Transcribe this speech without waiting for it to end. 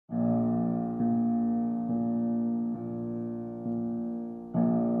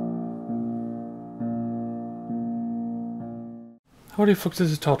Howdy folks, this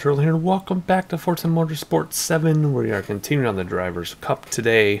is Tall Turtle here, and welcome back to Forza Motorsport 7. We are continuing on the Drivers' Cup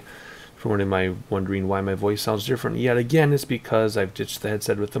today. For one of you wondering why my voice sounds different yet again, it's because I've ditched the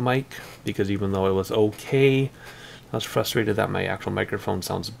headset with the mic, because even though it was okay, I was frustrated that my actual microphone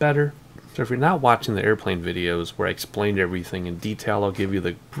sounds better. So if you're not watching the airplane videos where I explained everything in detail, I'll give you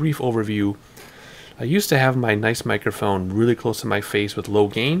the brief overview. I used to have my nice microphone really close to my face with low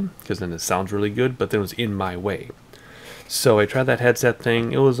gain, because then it sounds really good, but then it was in my way. So I tried that headset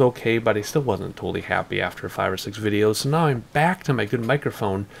thing, it was okay, but I still wasn't totally happy after 5 or 6 videos. So now I'm back to my good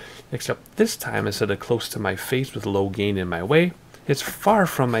microphone, except this time instead of close to my face with low gain in my way, it's far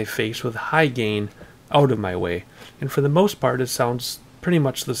from my face with high gain out of my way. And for the most part it sounds pretty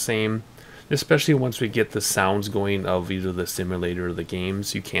much the same, especially once we get the sounds going of either the simulator or the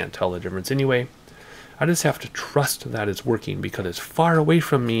games. You can't tell the difference anyway. I just have to trust that it's working because it's far away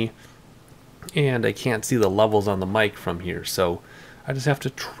from me and I can't see the levels on the mic from here, so I just have to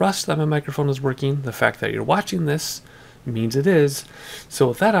trust that my microphone is working. The fact that you're watching this means it is. So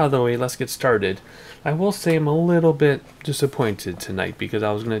with that out of the way, let's get started. I will say I'm a little bit disappointed tonight because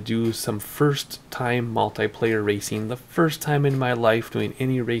I was going to do some first time multiplayer racing, the first time in my life doing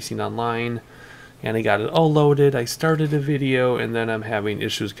any racing online, and I got it all loaded. I started a video and then I'm having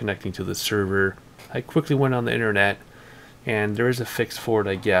issues connecting to the server. I quickly went on the internet, and there is a fix for it,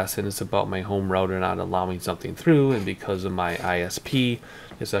 I guess, and it's about my home router not allowing something through, and because of my ISP,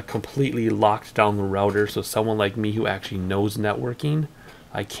 it's a completely locked down the router, so someone like me who actually knows networking,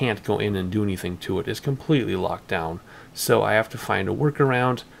 I can't go in and do anything to it. It's completely locked down, so I have to find a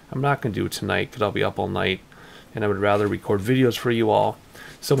workaround. I'm not going to do it tonight because I'll be up all night, and I would rather record videos for you all.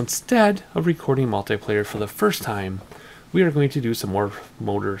 So instead of recording multiplayer for the first time, we are going to do some more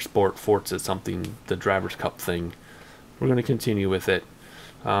Motorsport Forza something, the Drivers' Cup thing. We're going to continue with it.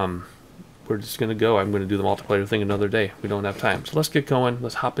 We're just going to go. I'm going to do the multiplayer thing another day. We don't have time. So let's get going.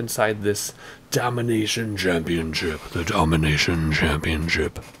 Let's hop inside this Domination Championship. The Domination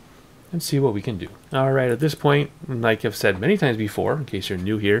Championship. And see what we can do. Alright, at this point, like I've said many times before, in case you're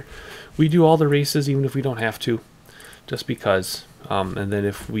new here, we do all the races even if we don't have to. Just because. And then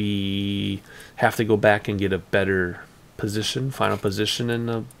if we have to go back and get a better position, final position in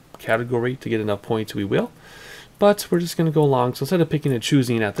the category to get enough points, we will. But we're just going to go along. So instead of picking and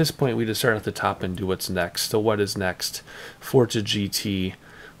choosing, at this point we just start at the top and do what's next. So what is next? Forza GT.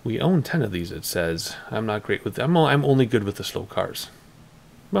 We own 10 of these, it says. I'm not great with them. I'm only good with the slow cars.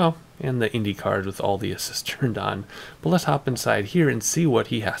 Well, and the Indy cars with all the assists turned on. But let's hop inside here and see what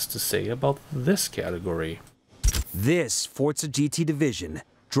he has to say about this category. This Forza GT division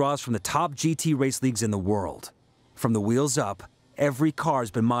draws from the top GT race leagues in the world. From the wheels up, every car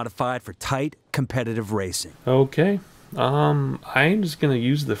has been modified for tight, competitive racing. Okay. I'm just going to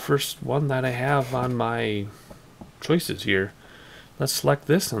use the first one that I have on my choices here. Let's select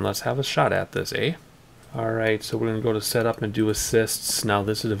this and let's have a shot at this, eh? Alright, so we're going to go to setup and do assists. Now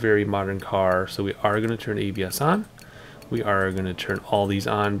this is a very modern car, so we are going to turn ABS on. We are going to turn all these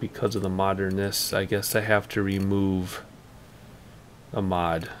on because of the modernness. I guess I have to remove a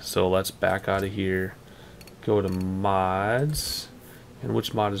mod. So let's back out of here. Go to mods, and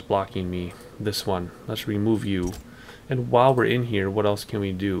which mod is blocking me? This one. Let's remove you. And while we're in here, what else can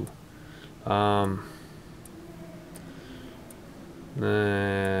we do? I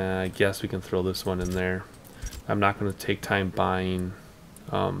guess we can throw this one in there. I'm not going to take time buying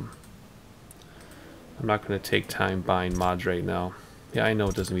mods right now. Yeah, I know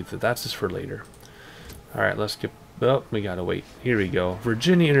it doesn't mean that. That's just for later. Alright, let's get... Oh, we gotta wait. Here we go.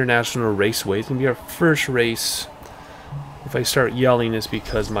 Virginia International Raceway. It's gonna be our first race. If I start yelling, it's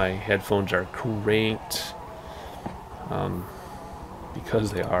because my headphones are cranked.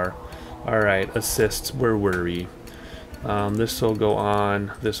 Because they are. Alright, assists. Where were we? This will go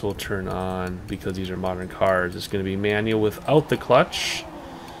on. This will turn on because these are modern cars. It's gonna be manual without the clutch.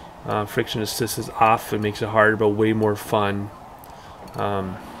 Friction assist is off. It makes it harder, but way more fun.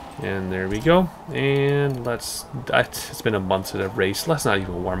 And there we go. And it's been a month since I've raced. Let's not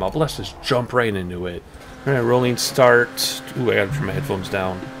even warm up. Let's just jump right into it. Alright, rolling start. Ooh, I gotta turn my headphones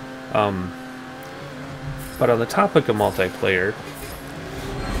down. But on the topic of multiplayer,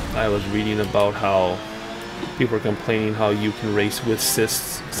 I was reading about how people are complaining how you can race with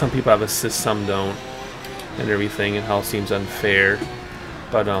assists. Some people have assists, some don't, and everything, and how it seems unfair.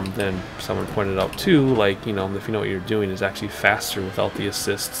 But then someone pointed out too, like, you know, if you know what you're doing, it's actually faster without the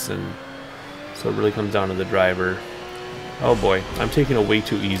assists, and so it really comes down to the driver. Oh boy, I'm taking it way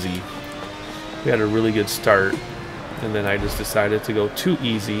too easy. We had a really good start, and then I just decided to go too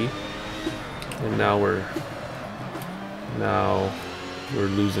easy, and now we're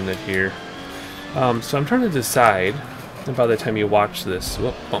losing it here. So I'm trying to decide And by the time you watch this,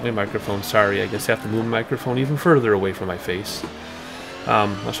 whoop, bump my microphone, sorry, I guess I have to move my microphone even further away from my face. I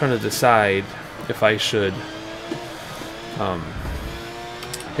was trying to decide if I should,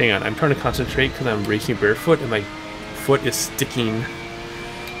 hang on, I'm trying to concentrate because I'm racing barefoot and my foot is sticking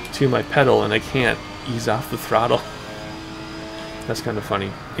to my pedal and I can't ease off the throttle. That's kind of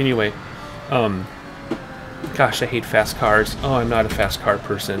funny. Anyway, gosh, I hate fast cars. Oh, I'm not a fast car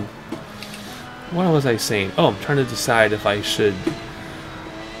person. What was I saying? Oh, I'm trying to decide if I should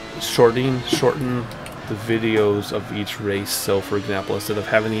shorten the videos of each race. So, for example, instead of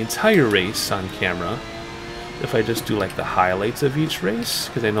having the entire race on camera, if I just do like the highlights of each race,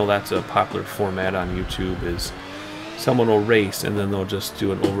 because I know that's a popular format on YouTube, is someone will race and then they'll just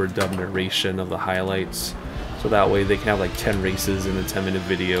do an overdub narration of the highlights. So that way they can have like 10 races in a 10-minute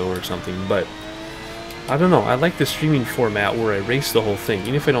video or something. But I don't know, I like the streaming format where I race the whole thing.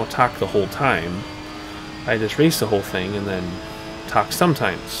 Even if I don't talk the whole time, I just race the whole thing and then talk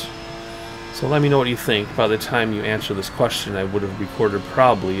sometimes. So let me know what you think. By the time you answer this question, I would have recorded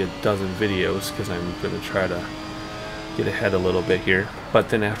probably a dozen videos because I'm going to try to get ahead a little bit here. But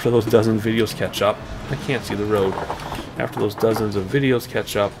then after those dozen videos catch up, I can't see the road. After those dozens of videos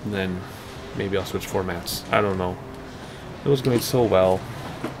catch up, then maybe I'll switch formats. I don't know. It was going so well.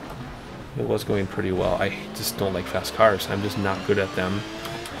 It was going pretty well. I just don't like fast cars. I'm just not good at them.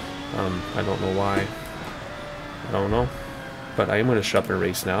 I don't know why. I don't know. But I am going to shut up and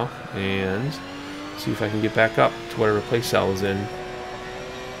race now and see if I can get back up to whatever place I was in.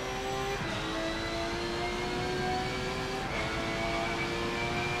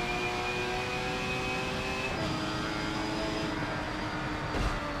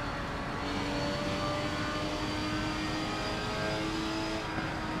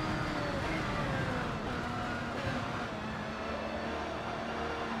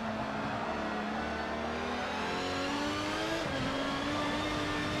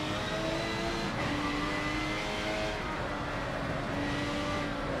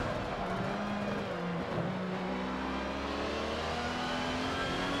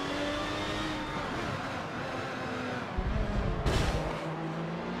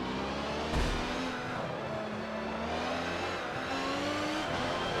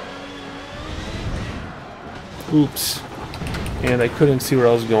 Oops. And I couldn't see where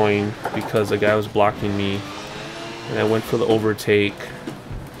I was going because the guy was blocking me. And I went for the overtake.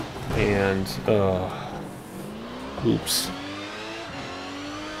 And, oops.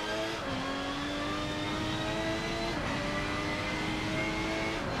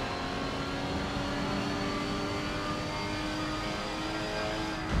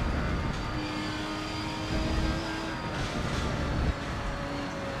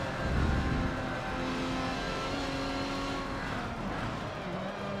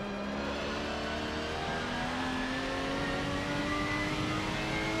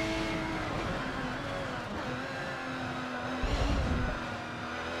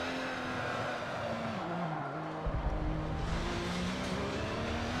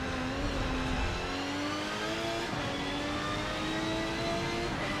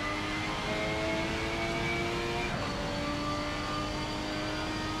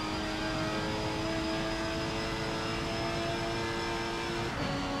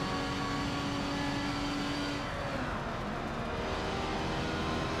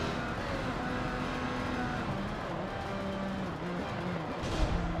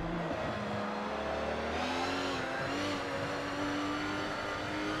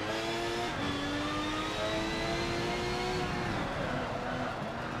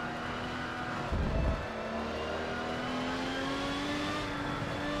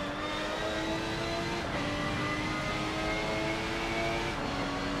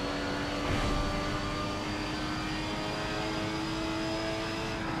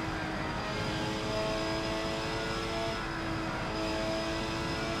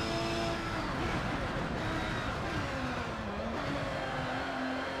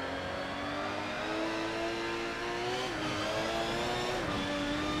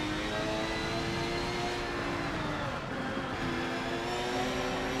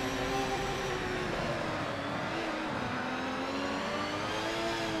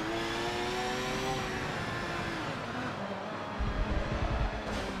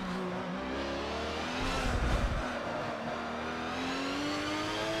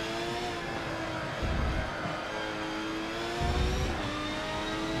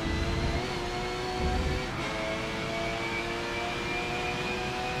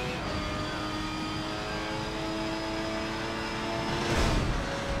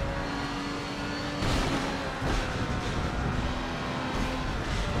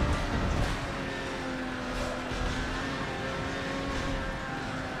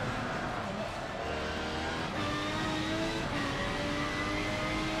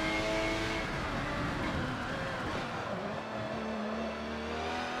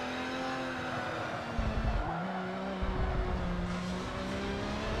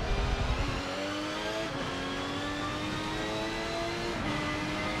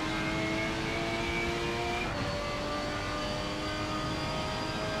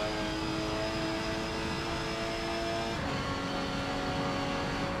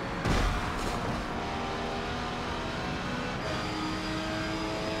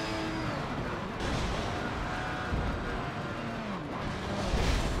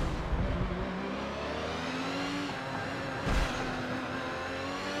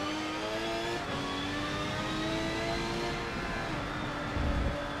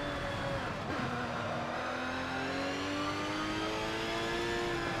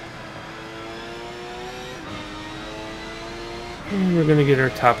 And we're going to get our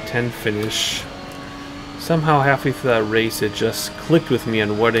top 10 finish. Somehow halfway through that race it just clicked with me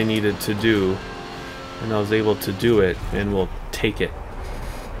on what I needed to do. And I was able to do it, and we'll take it.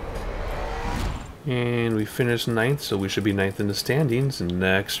 And we finished 9th, so we should be 9th in the standings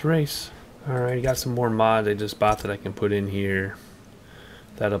next race. Alright, got some more mods I just bought that I can put in here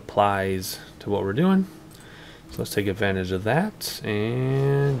that applies to what we're doing. So let's take advantage of that.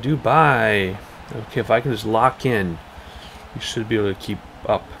 And Dubai. Okay, if I can just lock in, we should be able to keep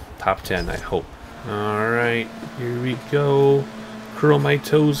up top 10, I hope. Alright, here we go. Curl my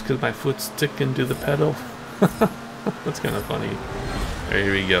toes because my foot's sticking to the pedal. That's kind of funny. Alright,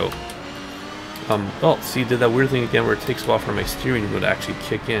 here we go. Oh, see, did that weird thing again where it takes a while for my steering wheel to actually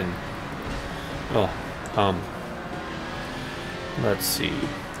kick in. Oh, let's see.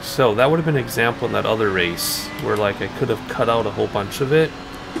 So that would have been an example in that other race where like I could have cut out a whole bunch of it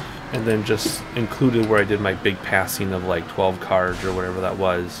and then just included where I did my big passing of like 12 cars or whatever that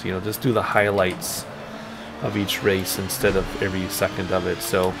was. You know, just do the highlights of each race instead of every second of it.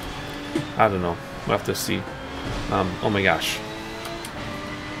 So I don't know. We'll have to see. Oh my gosh.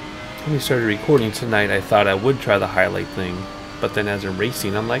 When we started recording tonight, I thought I would try the highlight thing, but then as I'm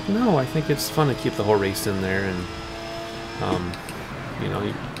racing, I'm like, no, I think it's fun to keep the whole race in there, and you know,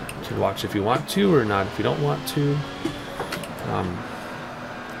 you can watch if you want to or not if you don't want to.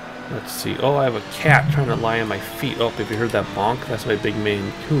 Let's see. Oh, I have a cat trying to lie on my feet. Oh, if you heard that bonk, that's my big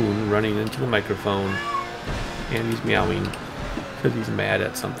Maine Coon running into the microphone, and he's meowing because he's mad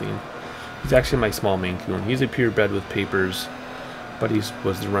at something. He's actually my small Maine Coon. He's a purebred with papers, but he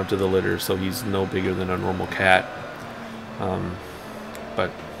was the runt of the litter, so he's no bigger than a normal cat.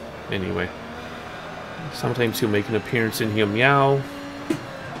 But anyway, sometimes he'll make an appearance and he'll meow.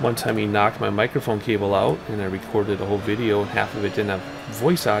 One time he knocked my microphone cable out, and I recorded a whole video, and half of it didn't have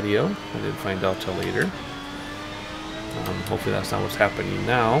voice audio. I didn't find out till later. Hopefully that's not what's happening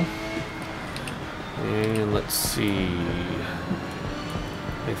now. And let's see.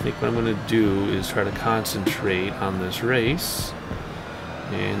 I think what I'm going to do is try to concentrate on this race.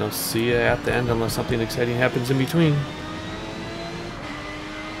 And I'll see you at the end unless something exciting happens in between.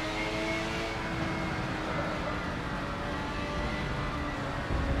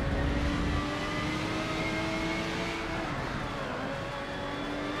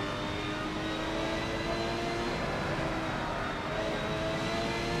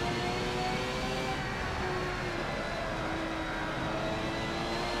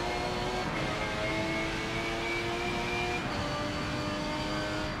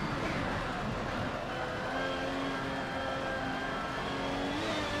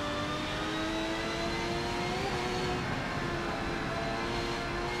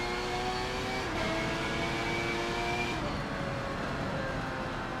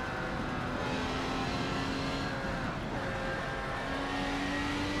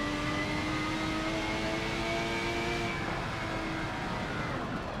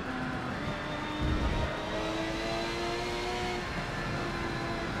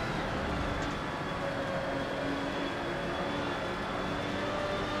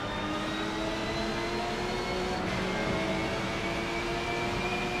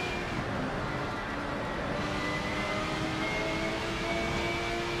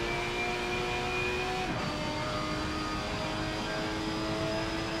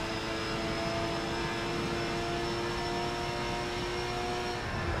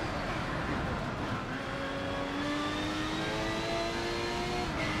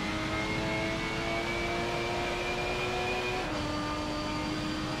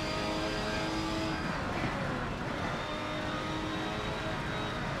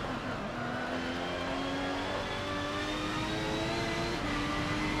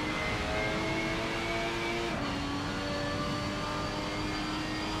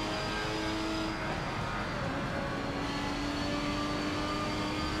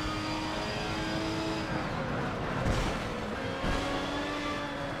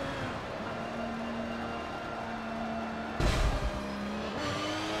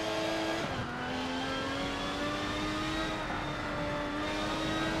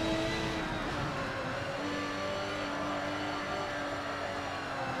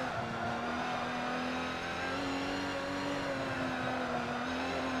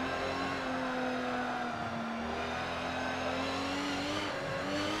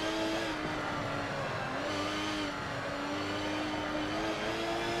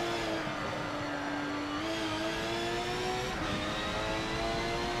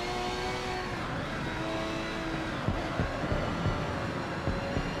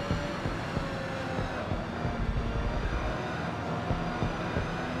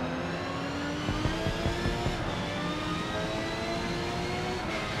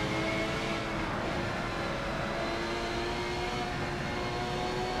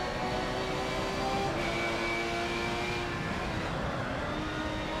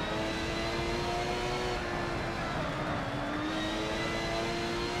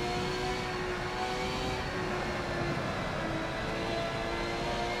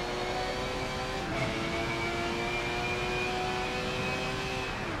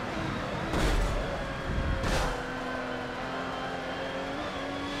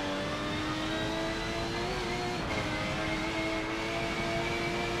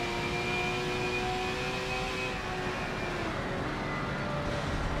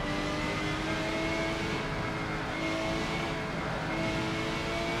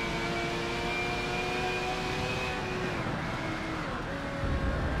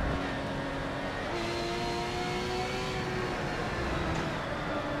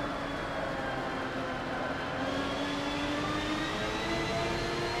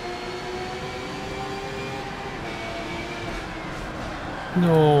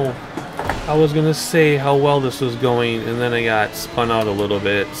 No. I was gonna say how well this was going, and then I got spun out a little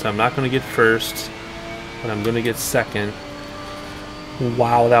bit, so I'm not gonna get first, but I'm gonna get second.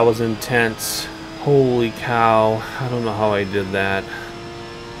 Wow, that was intense. Holy cow. I don't know how I did that.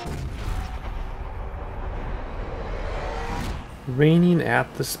 Raining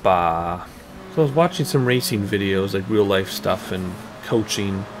at the spa. So I was watching some racing videos, like real life stuff and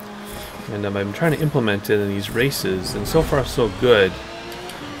coaching, and I'm trying to implement it in these races, and so far so good.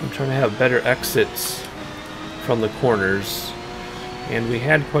 I'm trying to have better exits from the corners, and we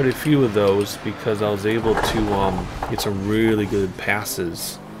had quite a few of those because I was able to get some really good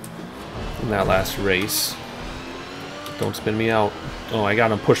passes in that last race. Don't spin me out. Oh, I got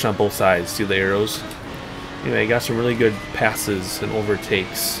them pushed on both sides. See the arrows? Anyway, I got some really good passes and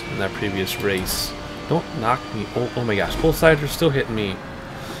overtakes in that previous race. Don't knock me. Oh my gosh, both sides are still hitting me.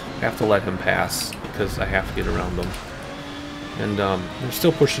 I have to let him pass because I have to get around them. And they're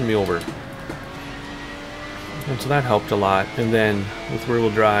still pushing me over. And so that helped a lot. And then with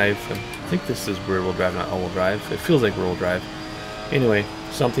rear-wheel drive, I think this is rear-wheel drive, not all-wheel drive. It feels like rear-wheel drive. Anyway,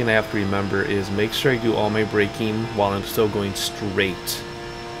 something I have to remember is make sure I do all my braking while I'm still going straight.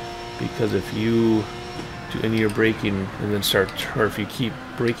 Because if you do any of your braking and then or if you keep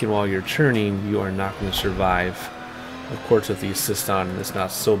braking while you're turning, you are not going to survive. Of course, with the assist on, it's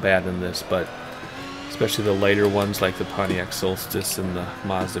not so bad in this, but especially the lighter ones like the Pontiac Solstice and the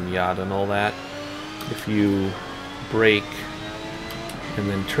Mazda Miata and all that, if you brake and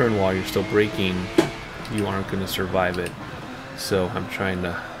then turn while you're still braking, you aren't going to survive it. So I'm trying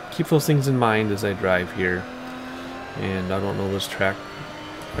to keep those things in mind as I drive here. And I don't know this track,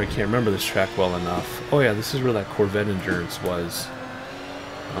 or I can't remember this track well enough. Oh yeah, this is where that Corvette Endurance was.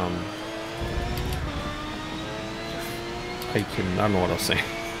 I don't know what I'll say.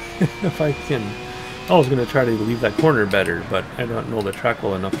 If I can, I was going to try to leave that corner better, but I don't know the track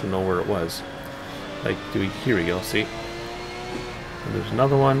well enough to know where it was. Like, here we go, see? And there's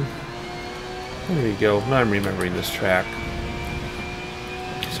another one. There we go. Now I'm remembering this track.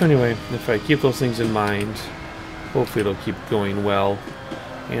 So anyway, if I keep those things in mind, hopefully it'll keep going well.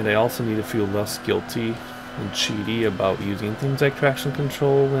 And I also need to feel less guilty and cheaty about using things like traction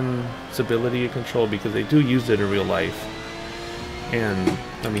control and stability control, because they do use it in real life. And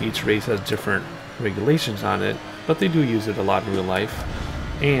I mean, each race has different regulations on it, but they do use it a lot in real life.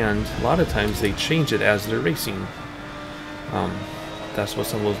 And a lot of times they change it as they're racing. That's what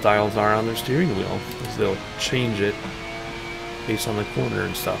some of those dials are on their steering wheel, is they'll change it based on the corner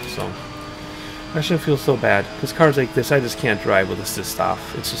and stuff. So I shouldn't feel so bad, because cars like this I just can't drive with assist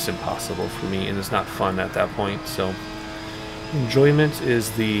off. It's just impossible for me, and it's not fun at that point. So enjoyment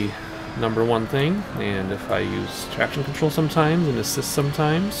is the number one thing, and if I use traction control sometimes and assist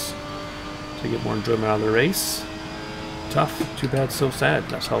sometimes to get more enjoyment out of the race, tough, too bad, so sad.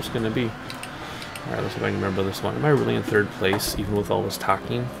 That's how it's going to be. Alright, let's see if I can remember this one. Am I really in third place, even with all this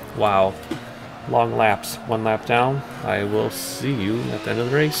talking? Wow. Long laps. One lap down. I will see you at the end of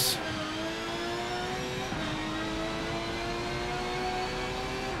the race.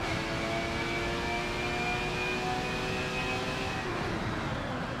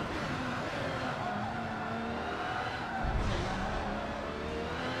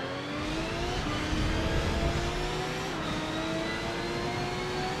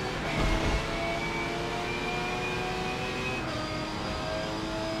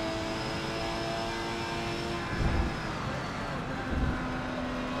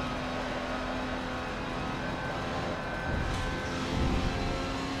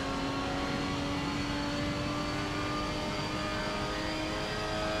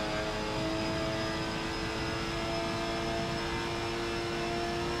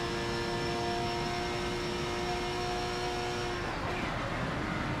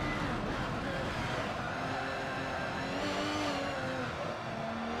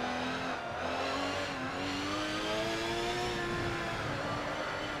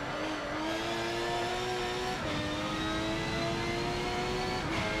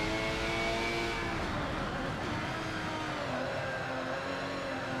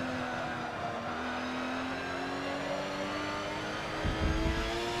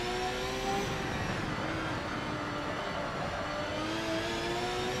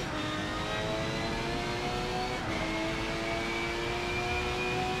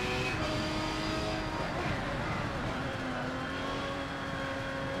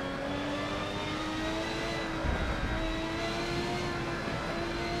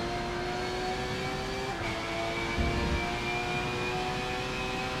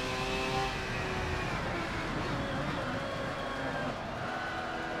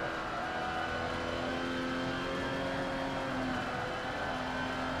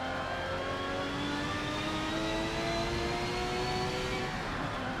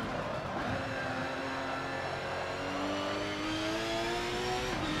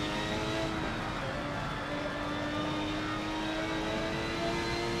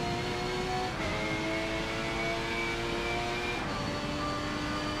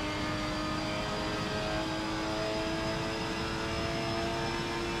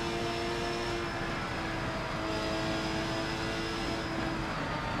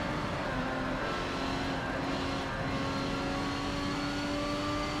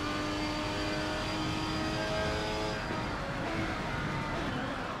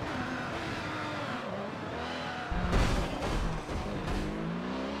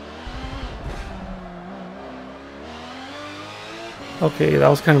 Okay, that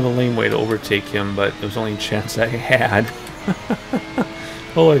was kind of a lame way to overtake him, but it was the only chance I had.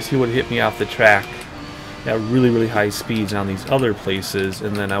 Otherwise, he would have hit me off the track at really, really high speeds on these other places,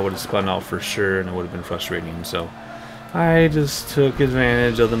 and then I would have spun out for sure, and it would have been frustrating. So I just took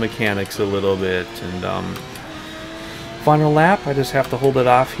advantage of the mechanics a little bit, and final lap, I just have to hold it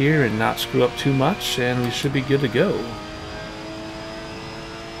off here and not screw up too much, and we should be good to go.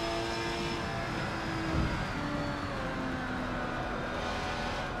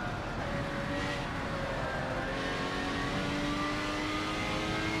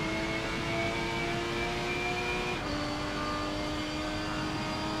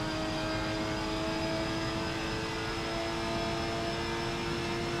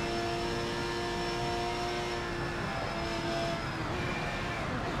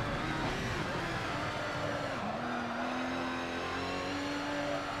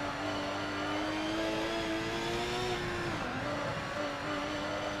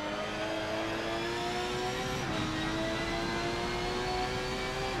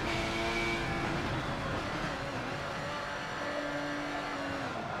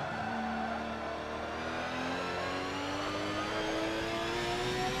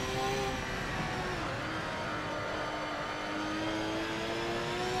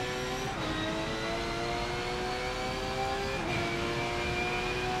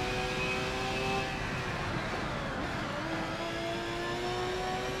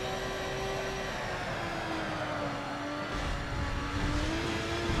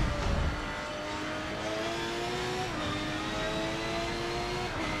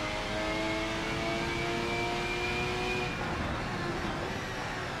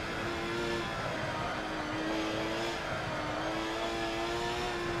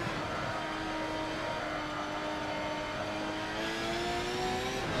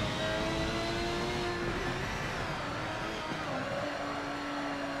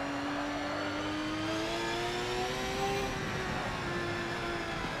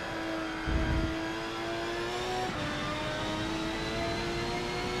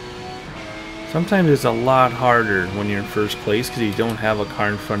 Sometimes it's a lot harder when you're in first place because you don't have a car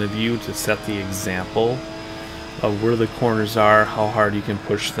in front of you to set the example of where the corners are, how hard you can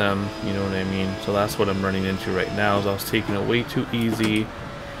push them, you know what I mean? So that's what I'm running into right now, is I was taking it way too easy,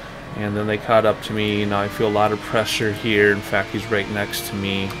 and then they caught up to me. Now I feel a lot of pressure here. In fact, he's right next to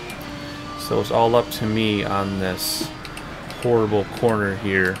me. So it's all up to me on this horrible corner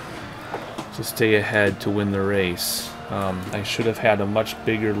here to stay ahead to win the race. I should have had a much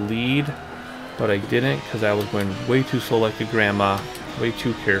bigger lead, but I didn't because I was going way too slow like a grandma, way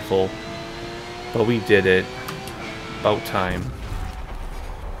too careful. But we did it. About time.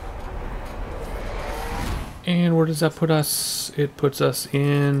 And where does that put us? It puts us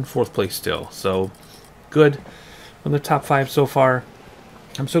in 4th place still. So good. On the top 5 so far.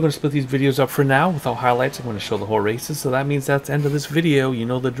 I'm still going to split these videos up for now without highlights. I'm going to show the whole races. So that means that's the end of this video. You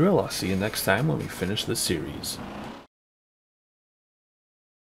know the drill. I'll see you next time when we finish this series.